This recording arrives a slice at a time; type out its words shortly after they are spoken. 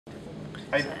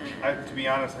To be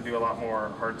honest, I do a lot more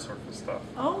hard surface stuff.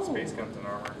 Oh. Space guns and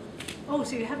armor. Oh,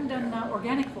 so you haven't done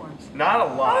organic forms? Not a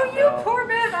lot. Oh, you no. poor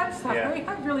man! I'm sorry. Yeah.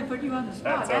 I've really put you on the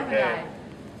spot, That's haven't okay.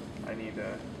 I? I need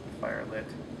a fire lit.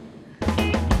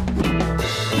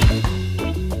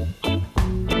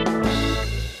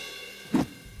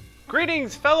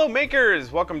 Greetings, fellow makers!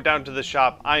 Welcome down to the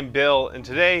shop. I'm Bill, and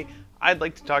today I'd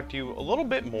like to talk to you a little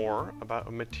bit more about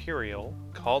a material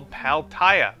called Pal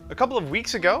Tiya. A couple of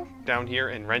weeks ago, down here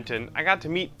in Renton, I got to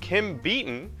meet Kim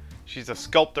Beaton. She's a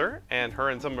sculptor, and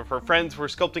her and some of her friends were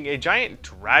sculpting a giant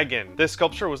dragon. This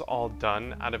sculpture was all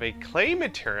done out of a clay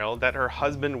material that her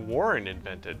husband Warren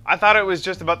invented. I thought it was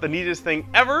just about the neatest thing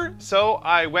ever, so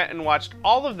I went and watched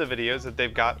all of the videos that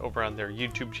they've got over on their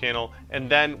YouTube channel, and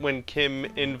then when Kim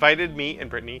invited me and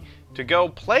Brittany to go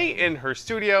play in her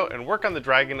studio and work on the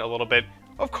dragon a little bit,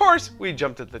 of course, we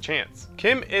jumped at the chance.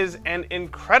 Kim is an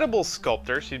incredible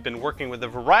sculptor. She's been working with a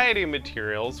variety of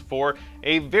materials for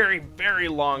a very, very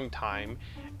long time.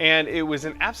 And it was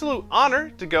an absolute honor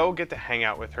to go get to hang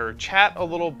out with her, chat a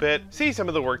little bit, see some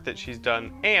of the work that she's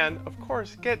done, and of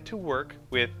course, get to work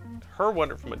with her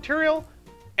wonderful material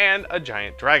and a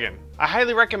giant dragon. I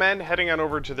highly recommend heading on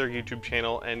over to their YouTube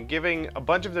channel and giving a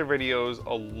bunch of their videos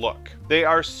a look. They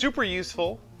are super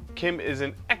useful. Kim is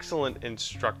an excellent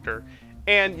instructor,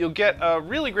 and you'll get a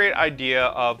really great idea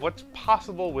of what's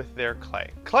possible with their clay.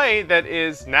 Clay that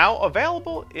is now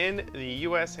available in the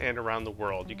US and around the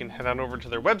world. You can head on over to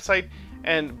their website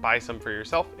and buy some for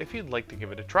yourself if you'd like to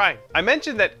give it a try. I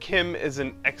mentioned that Kim is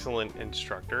an excellent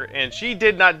instructor, and she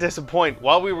did not disappoint.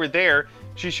 While we were there,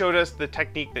 she showed us the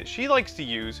technique that she likes to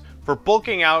use for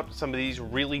bulking out some of these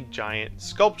really giant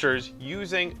sculptures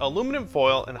using aluminum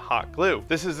foil and hot glue.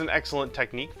 This is an excellent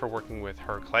technique for working with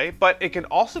her clay, but it can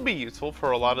also be useful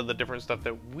for a lot of the different stuff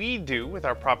that we do with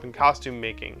our prop and costume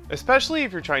making, especially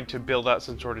if you're trying to build out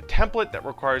some sort of template that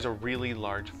requires a really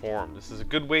large form. This is a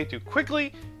good way to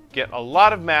quickly get a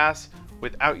lot of mass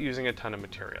without using a ton of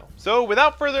material. So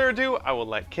without further ado, I will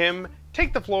let Kim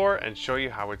take the floor and show you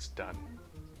how it's done.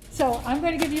 So I'm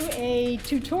going to give you a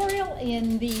tutorial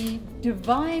in the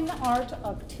divine art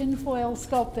of tinfoil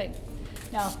sculpting.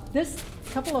 Now, this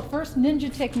couple of first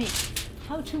ninja techniques.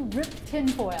 How to rip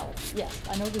tinfoil. Yes,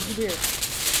 I know this is weird.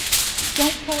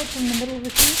 Don't pull it from the middle of the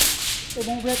sheet. It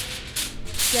won't rip.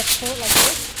 Just pull it like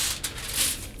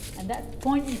this. And at that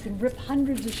point, you can rip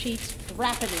hundreds of sheets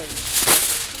rapidly.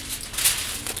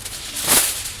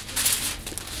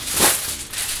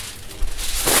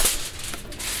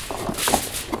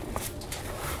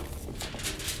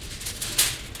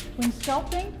 When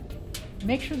sculpting,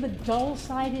 make sure the dull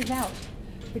side is out,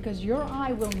 because your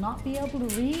eye will not be able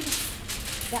to read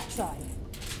that side.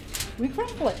 We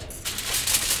crumple it.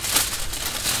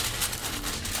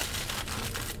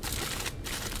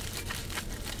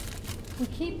 We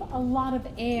keep a lot of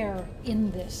air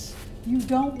in this. You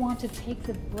don't want to take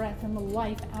the breath and the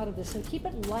life out of this, so keep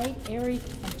it light, airy,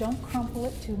 and don't crumple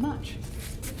it too much.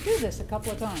 Do this a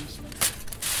couple of times.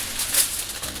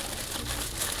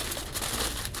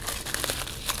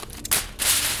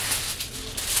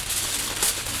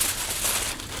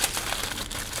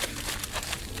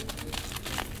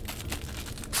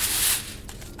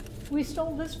 We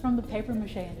stole this from the paper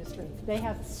mache industry. They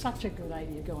have such a good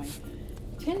idea going.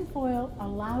 Tinfoil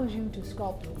allows you to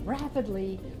sculpt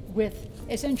rapidly with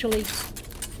essentially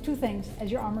two things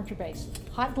as your armature base.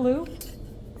 Hot glue,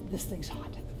 this thing's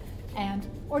hot, and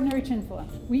ordinary tinfoil.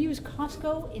 We use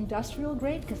Costco industrial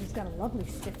grade because it's got a lovely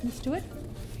stiffness to it.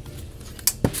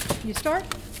 You start,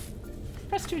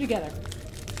 press two together.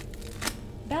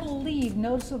 That'll leave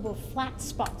noticeable flat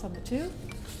spots on the two.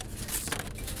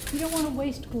 You don't want to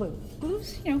waste glue.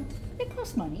 Glue's, it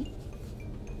costs money.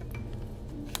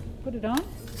 Put it on.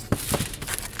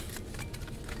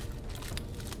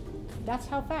 That's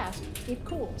how fast it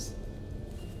cools.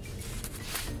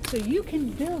 So you can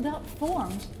build up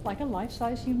forms like a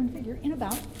life-size human figure in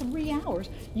about 3 hours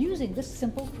using this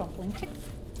simple crumpling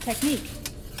technique.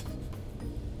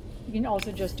 You can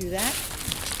also just do that.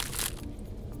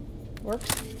 Works.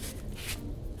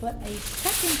 But a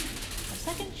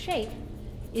second shape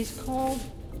is called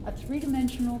a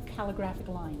three-dimensional calligraphic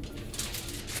line.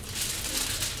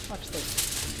 Watch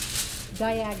this.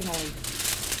 Diagonally.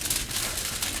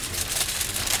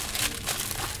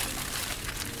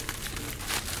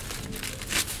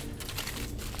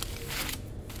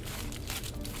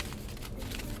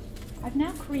 I've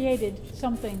now created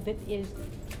something that is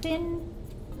thin,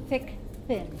 thick,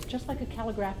 thin, just like a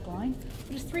calligraphic line,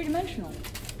 but it's three-dimensional.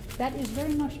 That is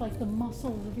very much like the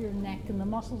muscles of your neck and the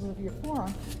muscles of your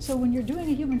forearm. So when you're doing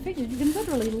a human figure, you can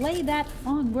literally lay that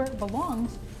on where it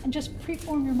belongs and just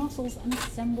preform your muscles and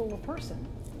assemble a person.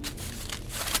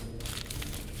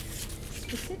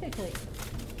 Specifically,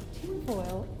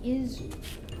 tinfoil is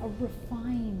a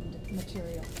refined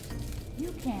material.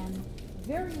 You can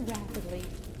very rapidly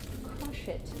crush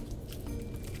it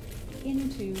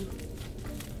into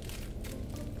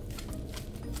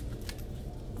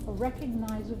a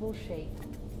recognizable shape,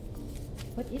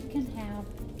 but it can have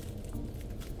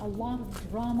a lot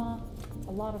of drama,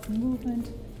 a lot of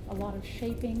movement, a lot of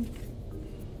shaping.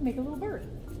 Make a little bird.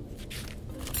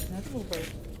 Another little bird.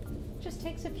 Just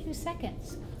takes a few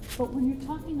seconds. But when you're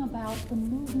talking about the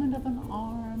movement of an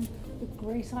arm, the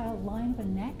gracile line of a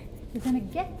neck, you're going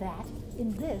to get that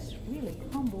in this really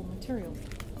humble material.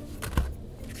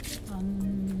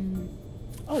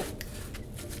 Oh,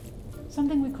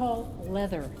 something we call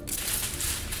leather.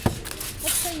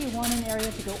 Let's say you want an area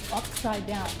to go upside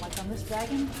down, like on this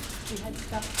dragon, we had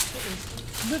stuff that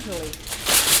was literally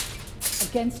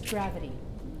against gravity.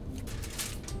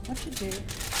 What you do,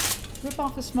 rip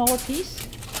off a smaller piece,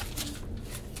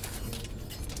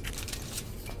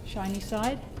 shiny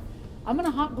side. I'm going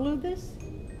to hot glue this,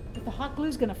 but the hot glue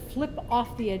is going to flip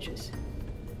off the edges.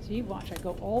 So you watch, I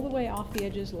go all the way off the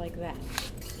edges like that.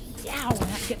 Yeah, when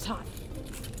that gets hot.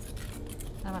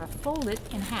 I'm going to fold it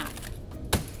in half.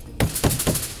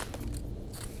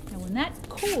 And when that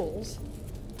cools,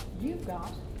 you've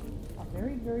got a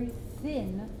very, very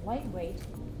thin, lightweight,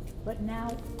 but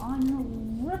now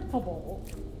unrippable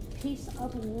piece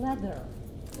of leather.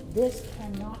 This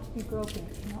cannot be broken,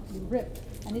 it cannot be ripped,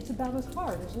 and it's about as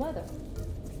hard as leather.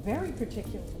 Very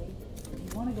particularly, if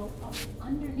you want to go up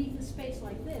underneath the space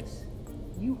like this,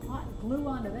 you hot glue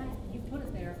onto that, you put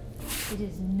it there, it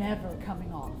is never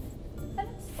coming off. And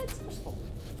it's useful.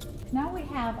 Now we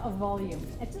have a volume.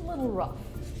 It's a little rough.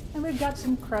 And we've got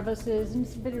some crevices and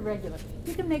it's a bit irregular.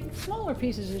 You can make smaller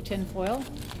pieces of tin foil,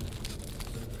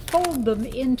 fold them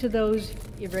into those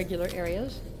irregular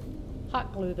areas,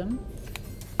 hot glue them,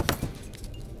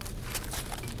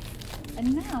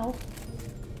 and now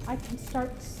I can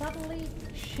start subtly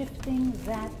shifting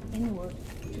that inward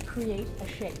to create a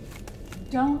shape.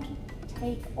 Don't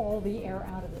take all the air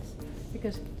out of this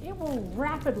because it will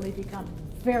rapidly become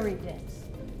very dense.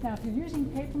 Now, if you're using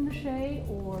paper mache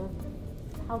or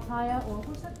Pal Tiya, or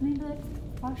what's that name of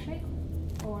that box shape?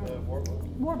 Or warbler.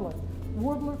 Warbler.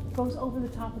 Warbler goes over the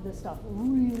top of this stuff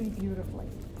really beautifully.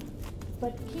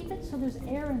 But keep it so there's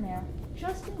air in there,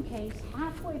 just in case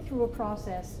halfway through a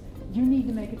process you need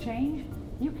to make a change.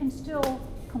 You can still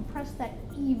compress that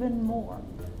even more.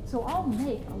 So I'll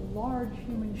make a large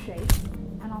human shape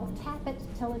and I'll tap it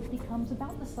till it becomes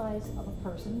about the size of a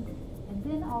person, and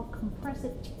then I'll compress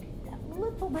it a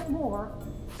little bit more,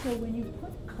 so when you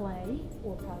put clay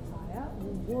or Pal Tiya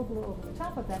or warbler over the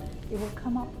top of that, it will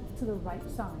come up to the right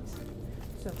size.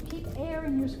 So keep air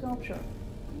in your sculpture,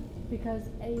 because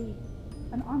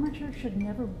an armature should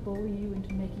never bully you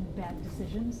into making bad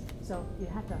decisions, so you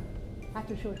have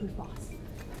to show it who's boss.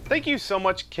 Thank you so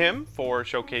much, Kim, for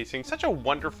showcasing such a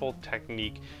wonderful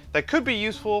technique that could be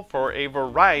useful for a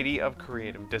variety of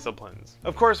creative disciplines.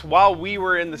 Of course, while we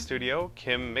were in the studio,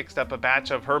 Kim mixed up a batch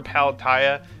of her Pal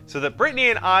Tiya so that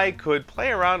Brittany and I could play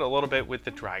around a little bit with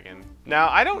the dragon. Now,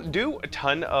 I don't do a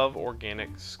ton of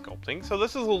organic sculpting, so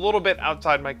this is a little bit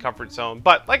outside my comfort zone,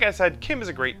 but like I said, Kim is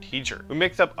a great teacher. We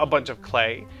mixed up a bunch of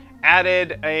clay,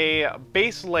 added a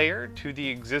base layer to the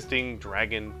existing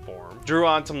dragon form, drew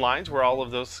on some lines where all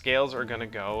of those scales are going to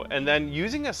go, and then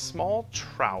using a small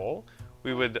trowel,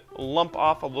 we would lump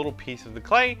off a little piece of the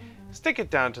clay, stick it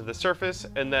down to the surface,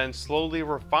 and then slowly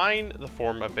refine the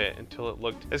form a bit until it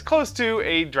looked as close to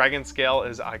a dragon scale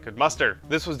as I could muster.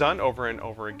 This was done over and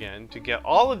over again to get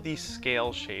all of these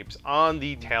scale shapes on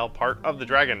the tail part of the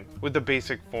dragon. With the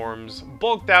basic forms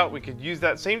bulked out, we could use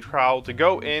that same trowel to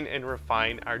go in and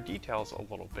refine our details a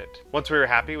little bit. Once we were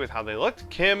happy with how they looked,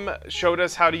 Kim showed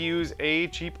us how to use a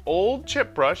cheap old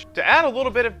chip brush to add a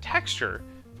little bit of texture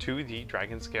to the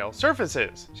dragon scale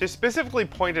surfaces. She specifically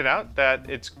pointed out that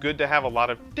it's good to have a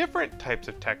lot of different types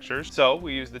of textures, so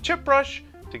we used the chip brush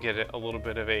to get it a little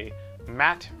bit of a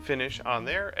matte finish on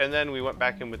there, and then we went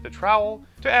back in with the trowel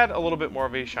to add a little bit more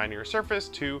of a shinier surface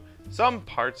to some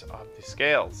parts of the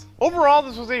scales. Overall,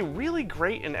 this was a really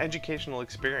great and educational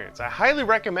experience. I highly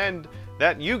recommend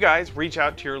that you guys reach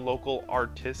out to your local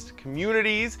artist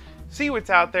communities, see what's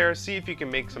out there, see if you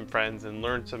can make some friends and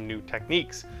learn some new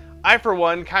techniques. I, for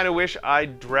one, kind of wish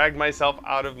I'd dragged myself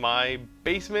out of my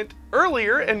basement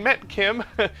earlier and met Kim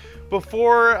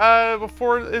before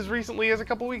as recently as a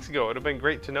couple weeks ago. It would have been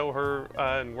great to know her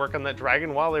and work on that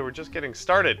dragon while they were just getting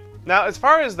started. Now, as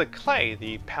far as the clay,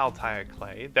 the Pal Tiya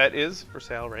clay, that is for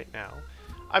sale right now,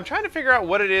 I'm trying to figure out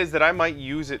what it is that I might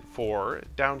use it for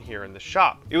down here in the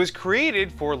shop. It was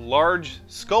created for large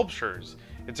sculptures.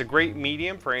 It's a great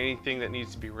medium for anything that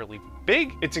needs to be really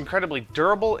big. It's incredibly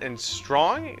durable and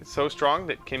strong. It's so strong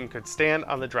that Kim could stand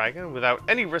on the dragon without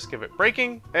any risk of it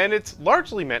breaking. And it's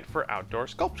largely meant for outdoor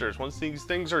sculptures. Once these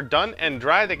things are done and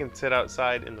dry, they can sit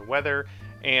outside in the weather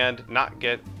and not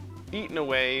get eaten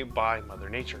away by Mother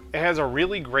Nature. It has a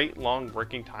really great long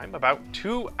working time, about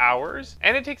 2 hours,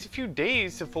 and it takes a few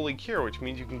days to fully cure, which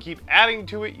means you can keep adding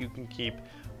to it, you can keep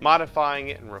modifying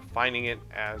it and refining it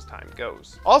as time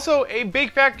goes. Also, a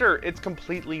big factor, it's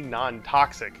completely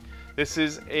non-toxic. This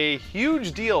is a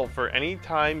huge deal for any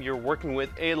time you're working with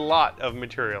a lot of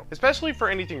material, especially for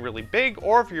anything really big,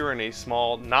 or if you're in a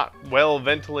small, not well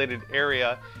ventilated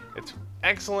area. It's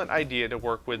excellent idea to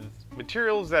work with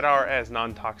materials that are as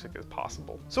non-toxic as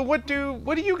possible. So what do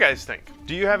you guys think?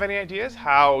 Do you have any ideas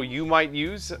how you might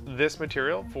use this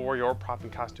material for your prop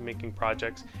and costume making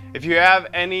projects? If you have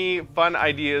any fun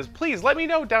ideas, please let me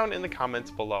know down in the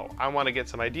comments below. I want to get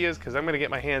some ideas because I'm going to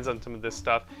get my hands on some of this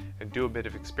stuff and do a bit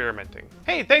of experimenting.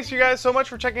 Hey, thanks you guys so much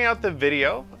for checking out the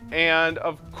video. And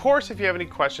of course, if you have any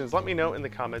questions, let me know in the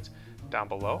comments down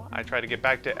below. I try to get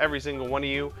back to every single one of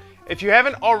you. If you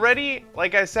haven't already,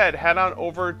 like I said, head on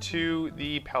over to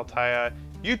the Pal Tiya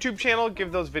YouTube channel,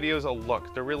 give those videos a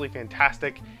look. They're really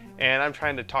fantastic, and I'm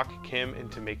trying to talk Kim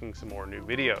into making some more new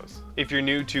videos. If you're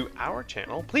new to our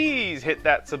channel, please hit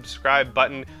that subscribe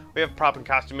button. We have prop and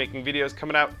costume making videos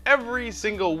coming out every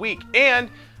single week, and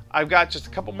I've got just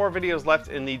a couple more videos left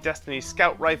in the Destiny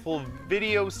Scout Rifle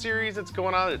video series that's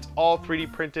going on. It's all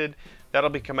 3D printed. That'll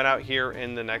be coming out here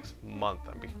in the next month.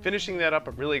 I'll be finishing that up.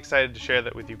 I'm really excited to share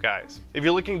that with you guys. If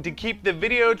you're looking to keep the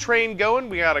video train going,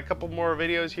 we got a couple more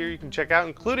videos here you can check out,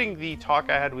 including the talk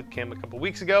I had with Kim a couple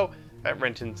weeks ago at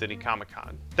Renton City Comic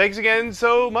Con. Thanks again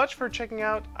so much for checking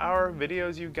out our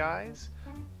videos, you guys.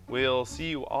 We'll see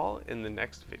you all in the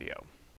next video.